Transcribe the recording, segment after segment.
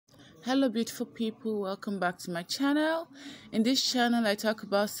Hello beautiful people, welcome back to my channel. In this channel I talk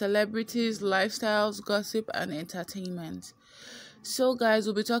about celebrities, lifestyles, gossip and entertainment. So guys,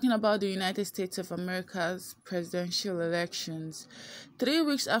 we'll be talking about the United States of America's presidential elections. 3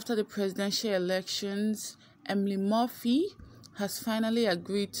 weeks after the presidential elections, Emily Murphy has finally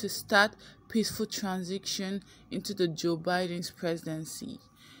agreed to start peaceful transition into the Joe Biden's presidency.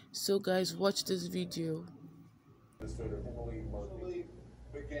 So guys, watch this video. Emily Murphy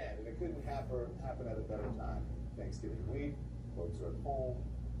began, and it couldn't happen at a better time. Thanksgiving week, folks are at home.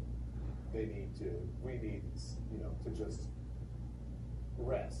 We need, to just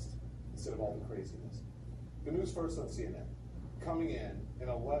rest instead of all the craziness. The news first on CNN, coming in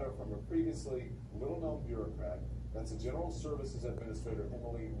a letter from a previously little-known bureaucrat. That's the General Services Administrator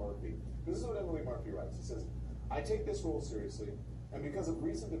Emily Murphy. This is what Emily Murphy writes. It says, "I take this role seriously, and because of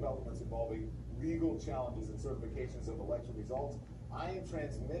recent developments involving legal challenges and certifications of election results, I am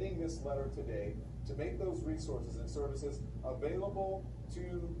transmitting this letter today to make those resources and services available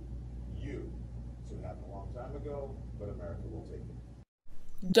to you." So it happened a long time ago, but America will take it.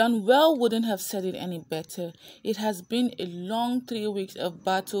 Done well wouldn't have said it any better. It has been a long 3 weeks of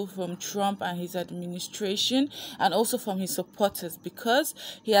battle from Trump and his administration and also from his supporters, because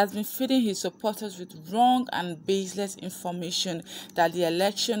he has been feeding his supporters with wrong and baseless information that the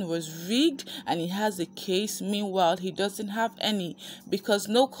election was rigged and he has a case. Meanwhile, he doesn't have any, because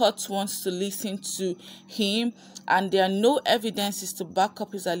no court wants to listen to him and there are no evidences to back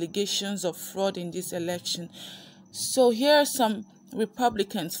up his allegations of fraud in this election. So here are some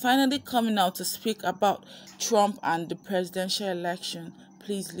Republicans finally coming out to speak about Trump and the presidential election.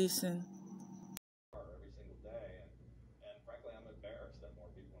 Please listen. Every single day, and frankly, I'm embarrassed that more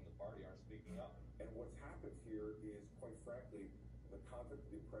people in the party aren't speaking up. And what's happened here is, quite frankly, the conduct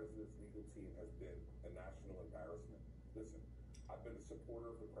of the president's legal team has been a national embarrassment. Listen, I've been a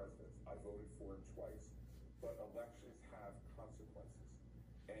supporter of the president. I voted for him twice. But elections have consequences.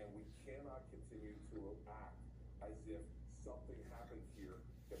 And we cannot continue to act as if something happened here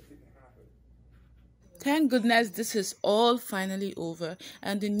that didn't happen. Thank goodness this is all finally over,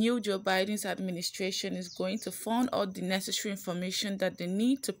 and the new Joe Biden's administration is going to find out the necessary information that they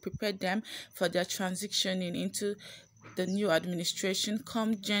need to prepare them for their transitioning into the new administration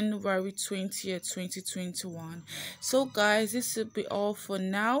come January 20th, 2021. So guys, this will be all for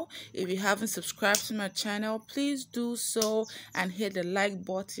now. If you haven't subscribed to my channel, please do so and hit the like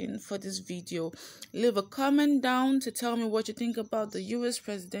button for this video. Leave a comment down to tell me what you think about the US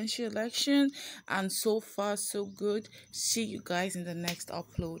presidential election, and so far so good. See you guys in the next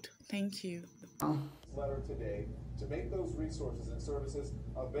upload. Thank you. Letter today to make those resources and services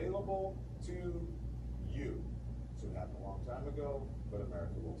available to you. So it happened a long time ago, but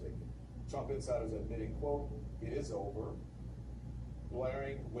America will take it. Trump insiders admitting, quote, "It is over."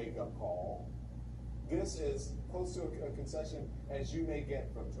 Blaring wake-up call. This is close to a concession as you may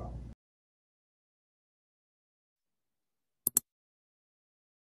get from Trump.